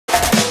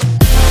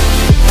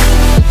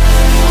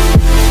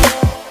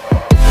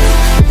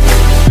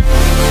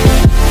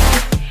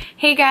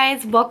Hey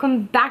guys,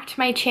 welcome back to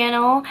my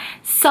channel.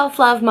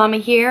 Self-Love Mama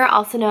here,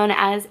 also known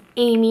as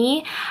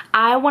Amy.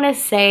 I want to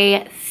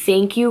say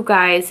thank you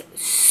guys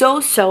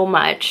so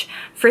much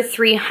for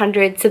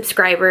 300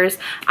 subscribers.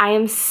 I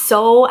am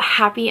so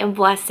happy and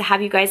blessed to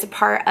have you guys a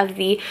part of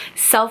the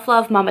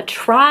Self-Love Mama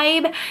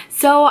tribe.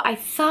 So I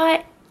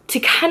thought to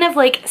kind of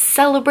like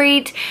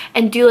celebrate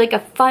and do like a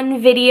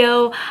fun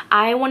video,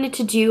 I wanted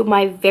to do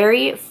my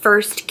very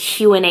first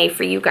Q&A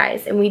for you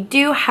guys, and we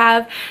do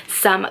have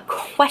some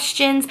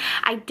questions.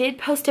 I did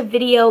post a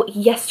video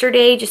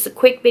yesterday, just a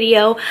quick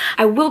video.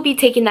 I will be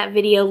taking that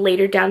video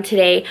later down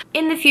today.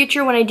 In the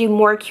future, when I do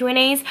more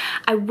Q&As,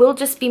 I will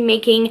just be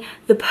making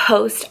the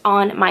post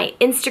on my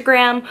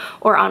Instagram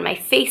or on my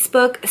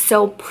Facebook,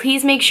 so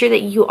please make sure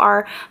that you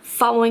are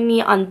following me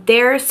on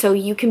there so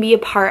you can be a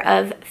part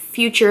of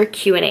future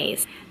Q&As.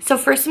 So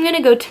first I'm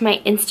gonna go to my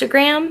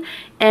Instagram,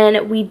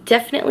 and we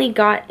definitely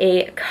got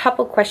a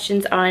couple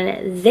questions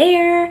on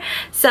there.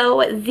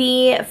 So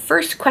the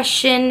first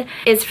question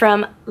is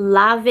from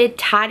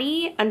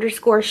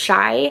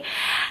lavitati_shy,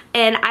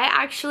 and I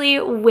actually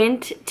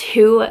went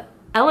to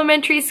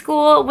elementary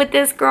school with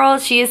this girl.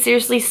 She is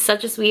seriously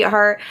such a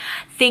sweetheart.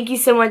 Thank you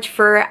so much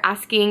for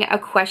asking a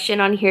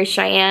question on here,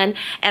 Cheyenne,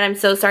 and I'm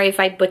so sorry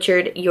if I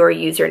butchered your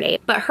username.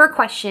 But her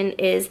question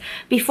is,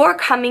 before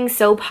coming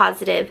so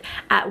positive,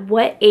 at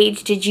what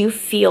age did you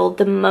feel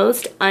the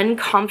most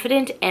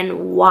unconfident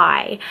and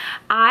why?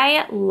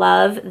 I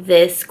love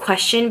this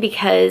question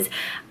because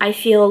I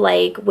feel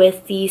like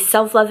with the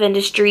self-love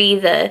industry,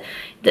 the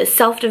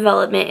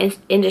self-development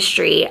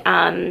industry,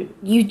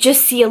 you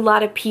just see a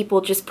lot of people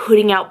just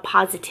putting out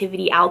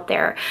positivity out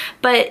there,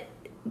 but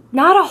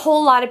not a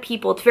whole lot of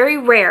people. It's very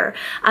rare.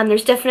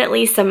 There's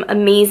definitely some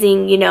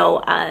amazing, you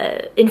know,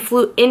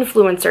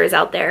 influencers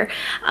out there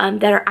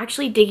that are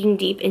actually digging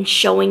deep and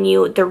showing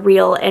you the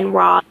real and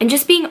raw and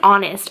just being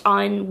honest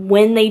on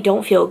when they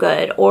don't feel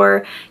good,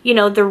 or, you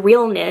know, the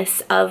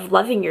realness of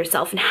loving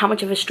yourself and how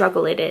much of a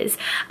struggle it is.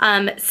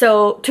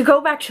 So to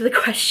go back to the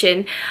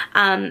question,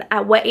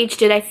 at what age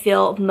did I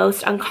feel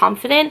most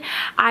unconfident?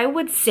 I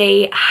would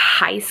say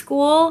high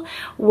school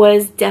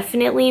was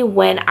definitely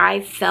when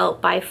I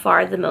felt by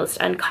far the most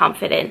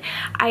unconfident.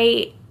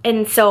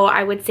 And so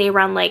I would say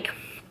around like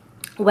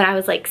when I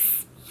was like,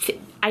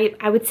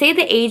 I would say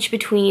the age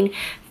between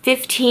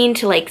 15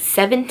 to like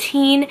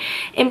 17,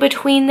 in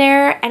between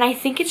there. And I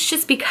think it's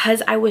just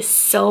because I was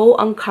so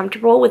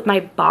uncomfortable with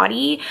my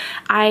body.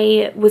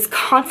 I was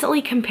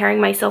constantly comparing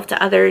myself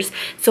to others,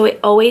 so it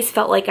always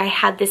felt like I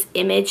had this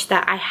image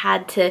that I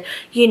had to,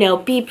 you know,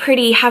 be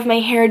pretty, have my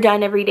hair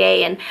done every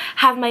day, and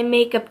have my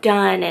makeup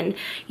done, and,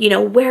 you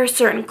know, wear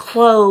certain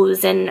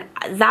clothes. And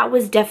that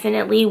was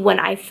definitely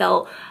when I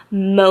felt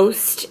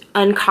most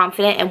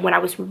unconfident, and when I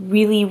was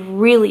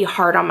really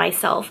hard on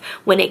myself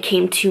when it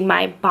came to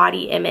my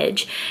body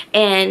image.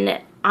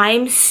 And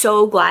I'm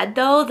so glad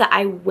though that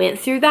I went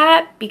through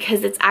that,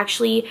 because it's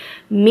actually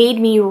made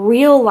me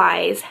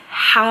realize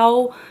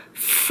how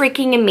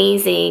freaking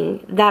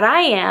amazing that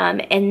I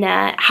am, and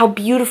that how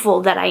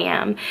beautiful that I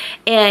am.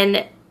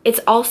 And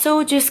it's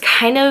also just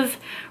kind of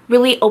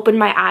really opened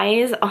my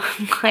eyes on,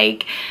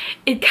 like,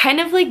 it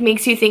kind of like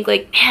makes you think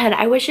like, man,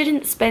 I wish I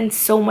didn't spend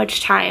so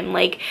much time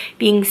like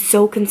being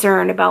so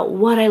concerned about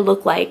what I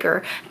look like,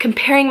 or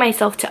comparing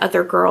myself to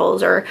other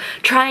girls, or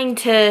trying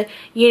to,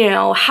 you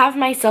know, have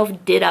myself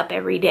did up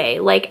every day.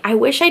 Like, I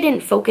wish I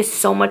didn't focus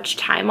so much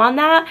time on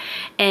that,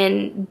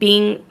 and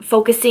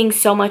focusing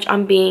so much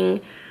on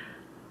being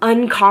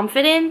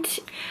unconfident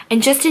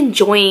and just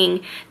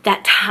enjoying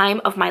that time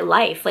of my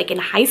life, like in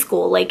high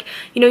school. Like,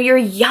 you know, you're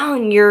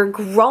young, you're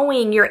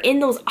growing, you're in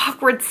those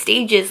awkward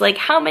stages. Like,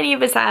 how many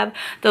of us have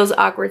those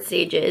awkward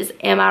stages?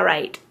 Am I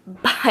right?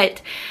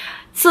 But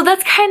so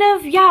that's kind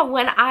of, yeah,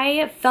 when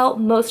I felt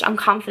most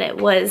unconfident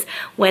was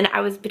when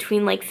I was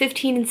between like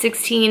 15 and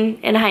 16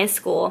 in high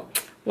school,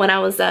 when I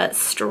was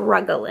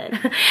struggling.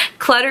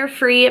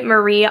 Clutter-free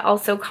Marie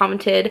also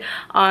commented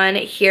on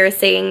here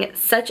saying,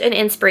 such an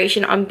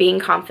inspiration on being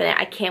confident.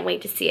 I can't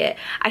wait to see it.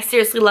 I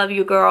seriously love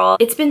you, girl.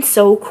 It's been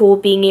so cool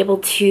being able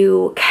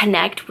to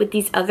connect with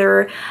these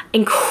other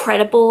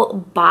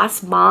incredible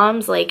boss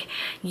moms, like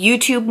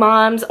YouTube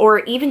moms, or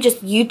even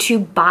just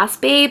YouTube boss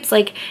babes.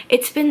 Like,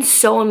 it's been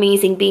so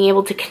amazing being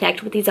able to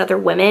connect with these other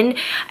women.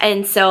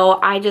 And so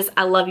I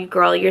love you,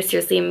 girl. You're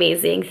seriously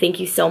amazing. Thank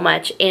you so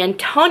much. And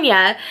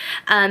Tonya,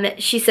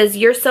 she says,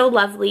 you're so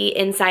lovely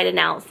inside and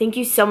out. Thank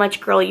you so much,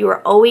 girl. You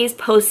are always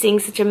posting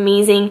such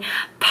amazing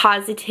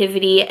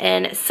positivity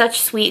and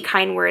such sweet,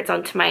 kind words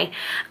onto my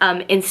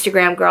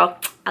Instagram, girl.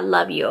 I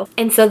love you.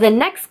 And so the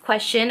next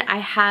question,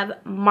 I have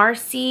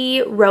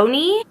Marcy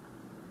Roney.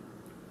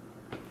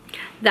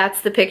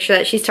 That's the picture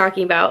that she's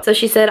talking about. So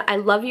she said, I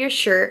love your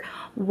shirt.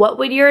 What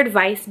would your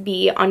advice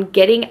be on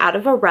getting out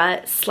of a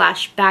rut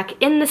 / back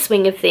in the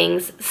swing of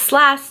things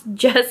 /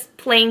 just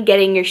plain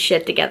getting your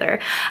shit together?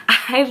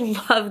 I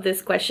love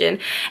this question,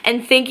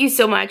 and thank you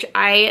so much.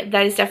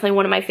 That is definitely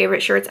one of my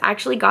favorite shirts. I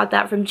actually got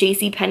that from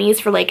JCPenney's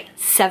for like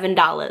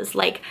 $7.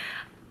 Like,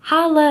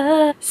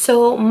 holla.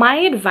 So my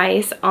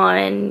advice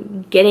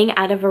on getting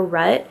out of a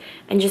rut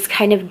and just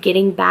kind of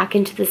getting back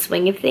into the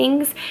swing of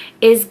things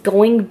is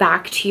going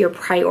back to your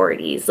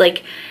priorities.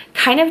 Like,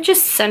 kind of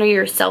just center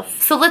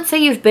yourself. So let's say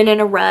you've been in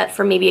a rut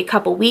for maybe a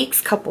couple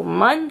weeks, couple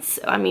months.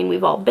 I mean,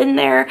 we've all been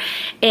there,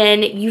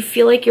 and you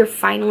feel like you're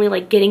finally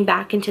like getting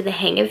back into the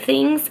hang of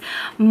things.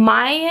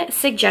 My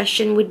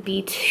suggestion would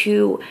be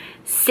to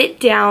sit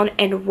down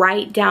and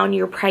write down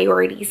your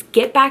priorities.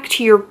 Get back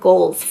to your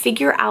goals.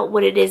 Figure out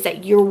what it is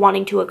that you're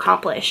wanting to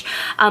accomplish.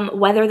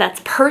 Whether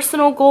that's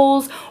personal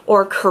goals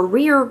or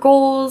career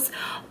goals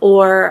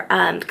or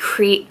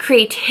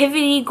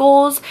creativity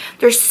goals.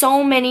 There's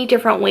so many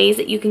different ways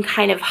that you can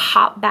kind of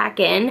hop back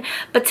in,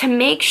 but to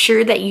make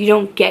sure that you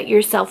don't get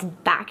yourself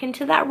back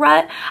into that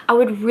rut, I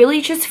would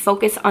really just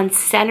focus on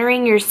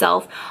centering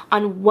yourself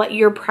on what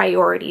your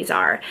priorities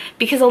are.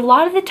 Because a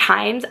lot of the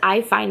times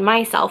I find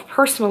myself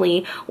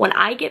personally, when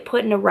I get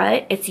put in a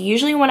rut, it's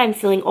usually when I'm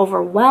feeling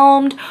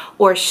overwhelmed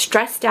or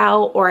stressed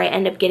out, or I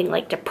end up getting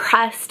like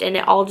depressed, and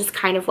it all just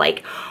kind of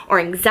like, or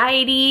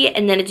anxiety,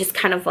 and then it just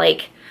kind of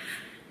like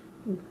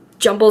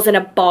jumbles in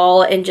a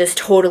ball and just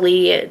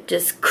totally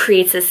just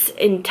creates this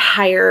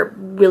entire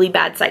really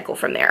bad cycle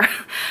from there.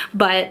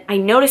 But I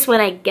notice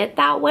when I get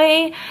that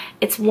way,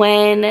 it's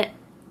when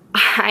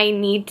I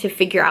need to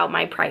figure out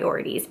my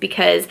priorities,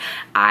 because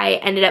I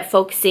ended up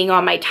focusing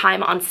on my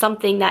time on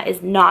something that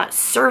is not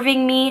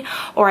serving me,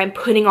 or I'm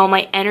putting all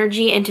my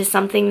energy into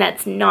something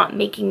that's not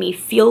making me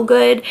feel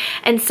good.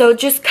 And so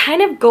just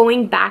kind of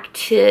going back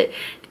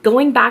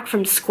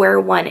from square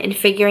one and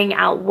figuring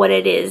out what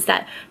it is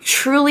that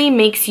truly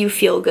makes you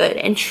feel good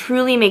and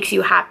truly makes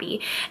you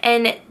happy.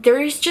 And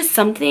there's just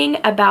something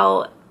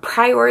about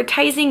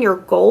prioritizing your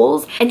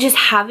goals and just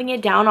having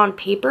it down on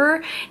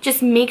paper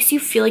just makes you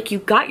feel like you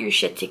got your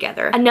shit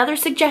together. Another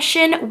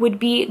suggestion would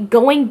be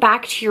going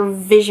back to your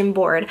vision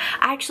board.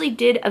 I actually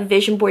did a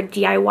vision board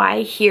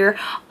DIY here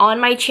on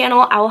my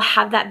channel. I will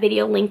have that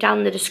video linked down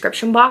in the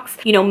description box.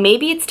 You know,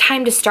 maybe it's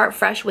time to start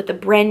fresh with a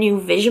brand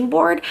new vision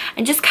board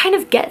and just kind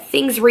of get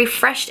things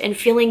refreshed and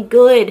feeling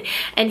good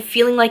and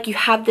feeling like you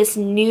have this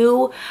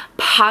new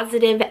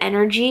positive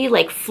energy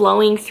like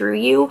flowing through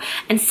you,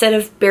 instead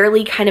of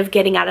barely kind of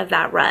getting out of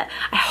that rut.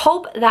 I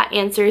hope that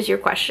answers your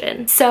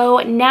question. So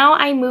now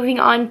I'm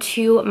moving on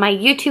to my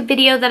YouTube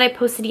video that I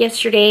posted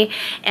yesterday,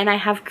 and I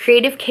have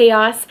Creative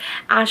Chaos.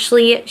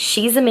 Ashley,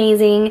 she's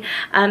amazing.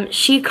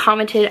 She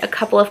commented a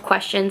couple of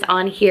questions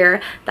on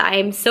here that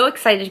I'm so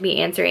excited to be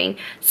answering.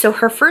 So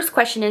her first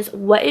question is,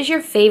 what is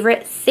your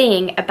favorite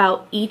thing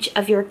about each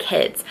of your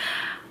kids?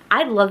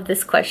 I love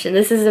this question.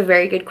 This is a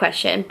very good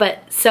question.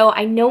 But so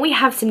I know we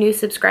have some new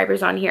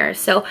subscribers on here.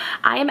 So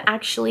I am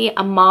actually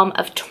a mom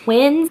of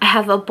twins. I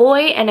have a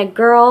boy and a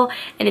girl,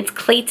 and it's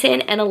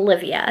Clayton and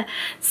Olivia.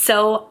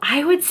 So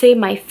I would say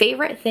my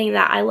favorite thing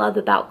that I love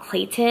about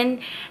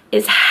Clayton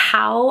is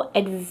how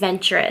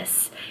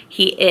adventurous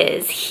he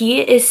is.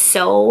 He is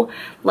so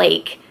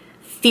like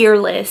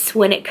fearless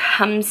when it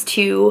comes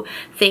to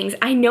things.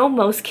 I know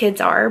most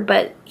kids are,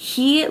 but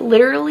he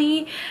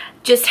literally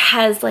just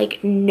has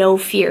like no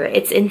fear.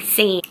 It's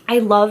insane. I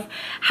love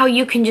how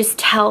you can just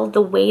tell the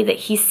way that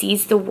he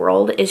sees the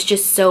world is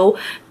just so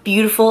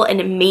beautiful and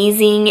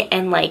amazing,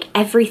 and like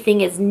everything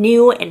is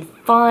new and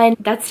fun.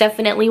 That's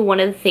definitely one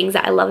of the things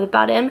that I love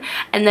about him.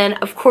 And then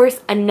of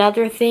course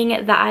another thing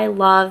that I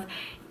love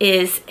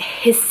is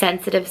his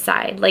sensitive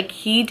side. Like,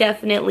 he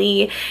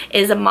definitely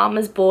is a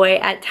mama's boy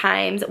at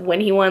times when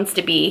he wants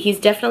to be.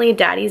 He's definitely a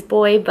daddy's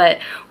boy, but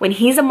when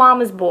he's a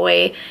mama's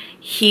boy,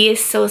 he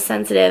is so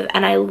sensitive,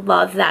 and I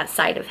love that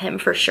side of him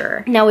for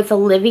sure. Now with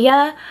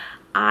Olivia,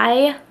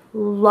 I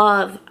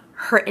love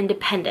her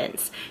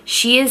independence.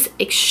 She is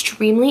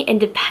extremely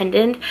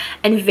independent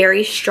and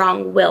very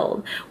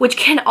strong-willed, which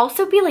can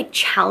also be like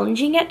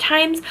challenging at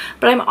times,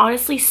 but I'm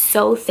honestly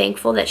so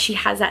thankful that she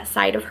has that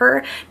side of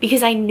her,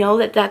 because I know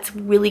that that's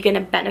really going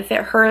to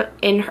benefit her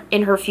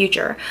in her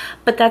future.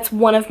 But that's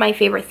one of my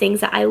favorite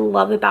things that I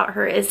love about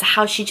her, is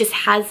how she just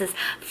has this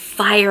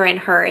fire in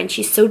her, and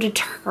she's so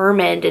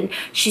determined, and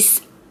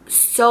she's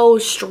so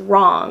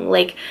strong.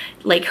 Like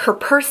her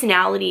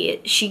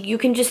personality, you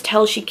can just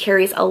tell she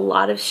carries a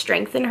lot of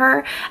strength in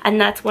her, and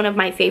that's one of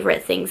my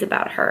favorite things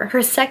about her.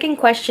 Her second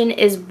question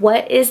is,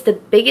 what is the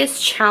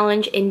biggest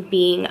challenge in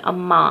being a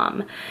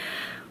mom?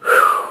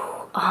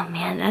 Oh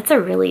man, that's a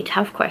really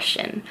tough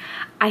question.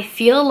 I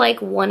feel like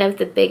one of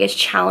the biggest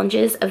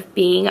challenges of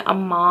being a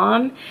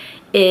mom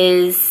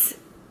is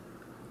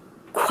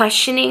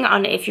questioning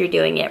on if you're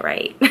doing it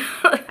right.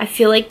 I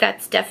feel like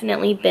that's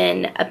definitely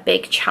been a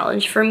big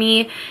challenge for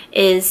me,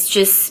 is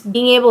just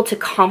being able to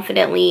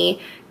confidently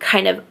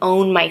kind of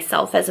own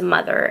myself as a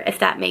mother, if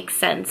that makes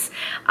sense,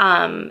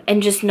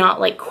 and just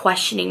not like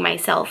questioning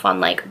myself on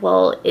like,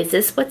 well, is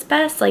this what's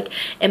best? Like,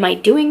 am I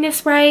doing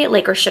this right?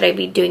 Like, or should I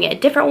be doing it a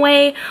different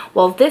way?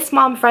 Well, this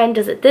mom friend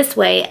does it this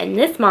way, and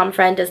this mom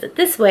friend does it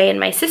this way, and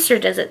my sister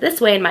does it this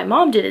way, and my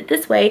mom did it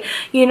this way.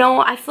 You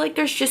know, I feel like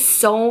there's just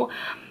so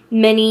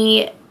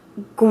many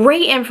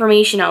great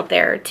information out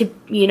there to,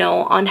 you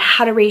know, on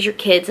how to raise your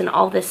kids and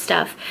all this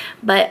stuff,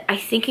 but I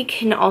think it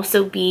can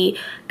also be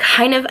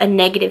kind of a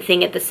negative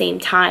thing at the same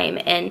time,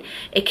 and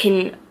it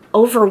can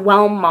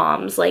overwhelm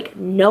moms like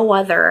no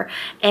other.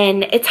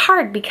 And it's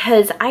hard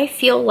because I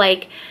feel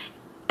like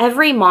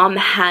every mom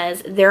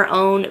has their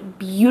own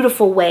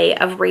beautiful way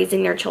of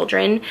raising their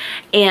children,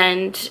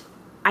 and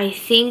I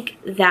think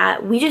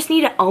that we just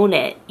need to own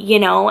it, you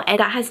know, and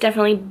that has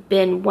definitely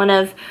been one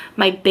of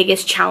my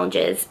biggest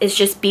challenges, is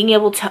just being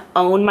able to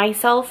own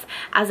myself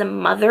as a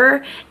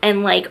mother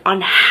and like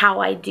on how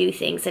I do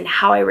things and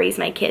how I raise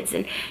my kids,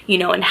 and, you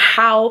know, and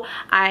how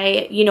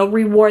I, you know,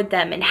 reward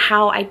them and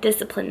how I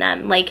discipline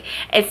them, like,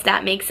 if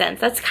that makes sense.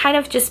 That's kind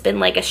of just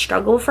been like a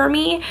struggle for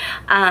me,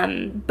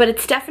 but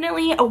it's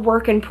definitely a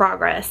work in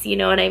progress, you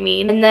know what I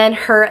mean? And then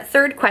her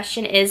third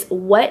question is,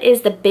 what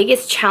is the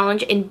biggest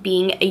challenge in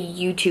being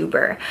a YouTuber?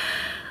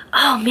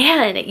 Oh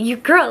man, you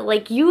girl,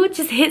 like you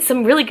just hit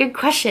some really good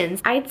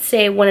questions. I'd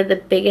say one of the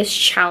biggest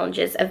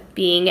challenges of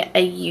being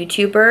a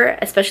YouTuber,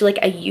 especially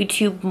like a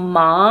YouTube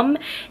mom,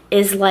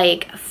 is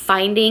like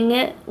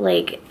finding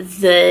like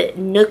the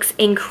nooks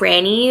and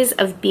crannies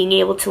of being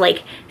able to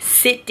like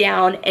sit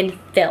down and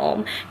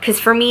film. Because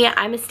for me,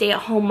 I'm a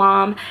stay-at-home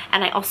mom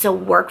and I also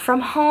work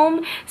from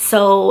home,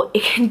 so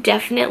it can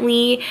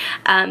definitely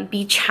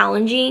be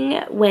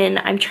challenging when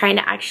I'm trying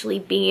to actually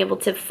being able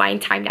to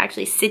find time to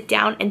actually sit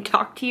down and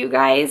talk to you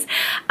guys.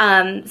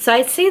 So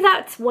I'd say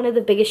that's one of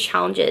the biggest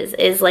challenges,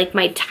 is like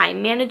my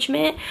time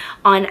management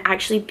on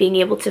actually being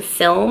able to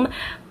film.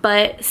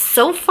 But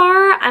so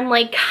far, I'm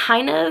like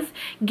kind of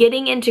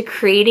getting into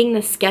creating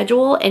the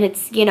schedule, and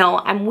it's, you know,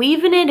 I'm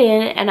weaving it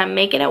in and I'm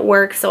making it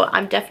work, so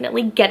I'm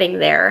definitely getting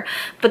there.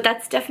 But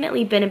that's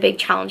definitely been a big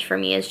challenge for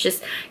me, is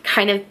just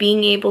kind of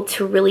being able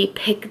to really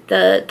pick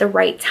the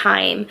right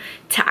time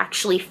to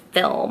actually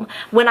film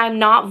when I'm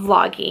not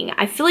vlogging.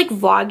 I feel like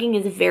vlogging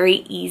is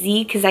very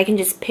easy because I can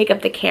just pick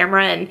up the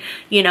camera and,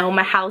 you know,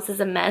 my house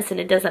is a mess and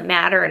it doesn't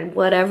matter and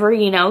whatever,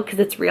 you know, because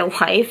it's real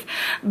life.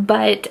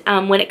 But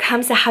when it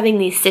comes to having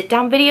these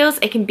sit-down videos,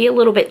 it can be a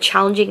little bit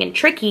challenging and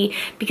tricky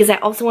because I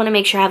also want to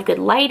make sure I have good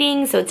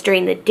lighting, so it's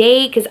during the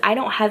day, because I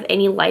don't have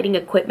any lighting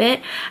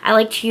equipment. I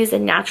like to use a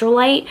natural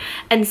light,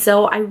 and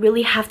so I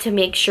really have to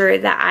make sure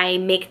that I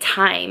make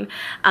time,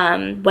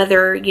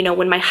 whether, you know,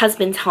 when my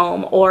husband's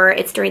home or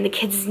it's during the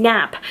kids'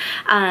 nap,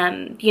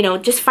 you know,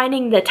 just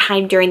finding the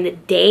time during the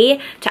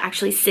day to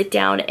actually sit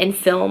down and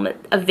film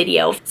a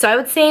video. So I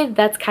would say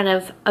that's kind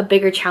of a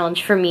bigger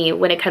challenge for me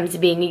when it comes to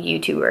being a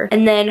YouTuber.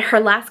 And then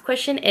her last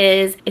question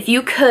is, if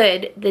you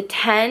could, the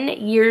 10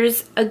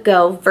 years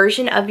ago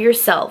version of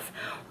yourself,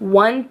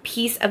 one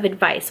piece of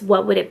advice,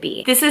 what would it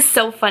be? This is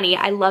so funny.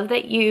 I love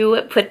that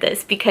you put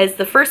this, because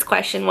the first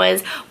question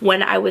was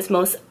when I was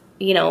most,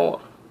 you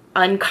know,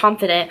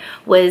 unconfident,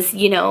 was,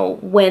 you know,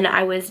 when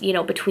I was, you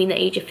know, between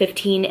the age of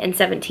 15 and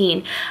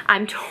 17.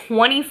 I'm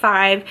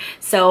 25,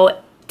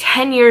 so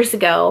 10 years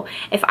ago,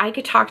 if I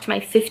could talk to my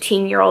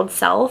 15-year-old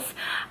self,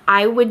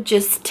 I would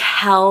just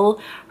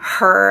tell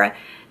her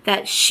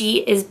that she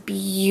is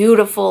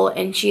beautiful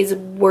and she is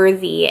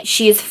worthy.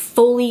 She is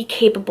fully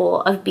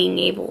capable of being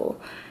able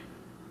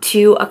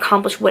to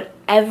accomplish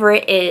whatever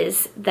it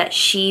is that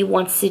she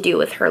wants to do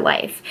with her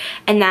life,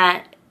 and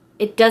that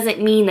it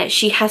doesn't mean that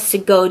she has to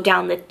go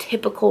down the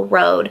typical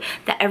road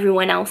that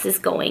everyone else is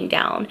going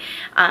down,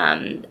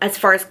 as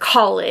far as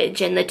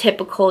college and the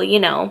typical, you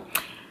know,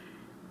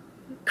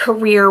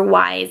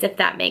 career-wise, if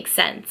that makes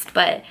sense.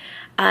 But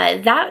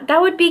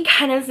that would be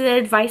kind of the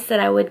advice that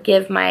I would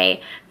give my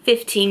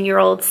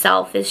 15-year-old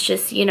self, is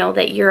just, you know,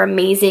 that you're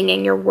amazing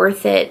and you're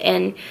worth it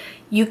and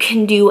you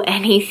can do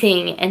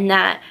anything, and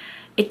that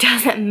it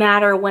doesn't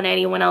matter what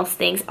anyone else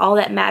thinks. All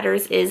that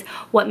matters is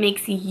what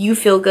makes you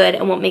feel good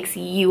and what makes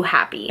you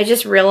happy. I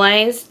just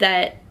realized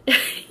that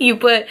you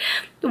put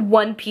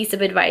one piece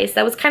of advice.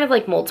 That was kind of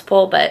like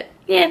multiple, but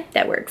yeah,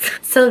 that works.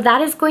 So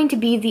that is going to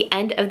be the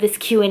end of this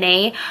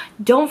Q&A.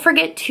 Don't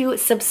forget to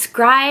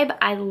subscribe.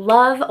 I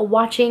love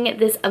watching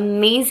this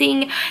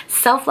amazing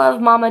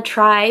Self-Love Mama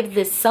tribe,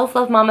 this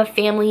Self-Love Mama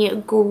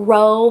family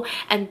grow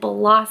and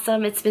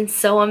blossom. It's been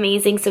so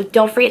amazing. So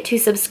don't forget to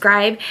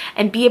subscribe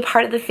and be a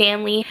part of the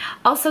family.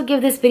 Also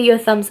give this video a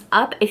thumbs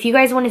up if you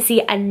guys want to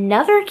see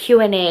another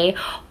Q&A,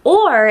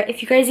 or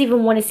if you guys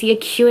even want to see a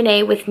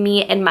Q&A with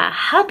me and my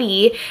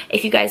hubby.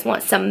 If you guys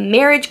want some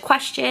marriage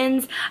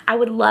questions, I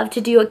would love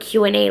to do a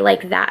Q&A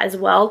like that as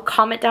well.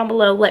 Comment down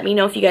below, let me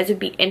know if you guys would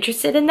be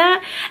interested in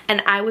that,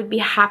 and I would be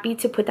happy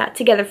to put that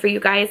together for you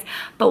guys.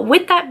 But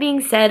with that being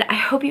said, I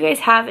hope you guys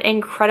have an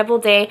incredible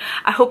day.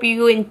 I hope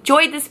you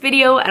enjoyed this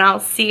video, and I'll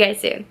see you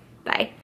guys soon. Bye.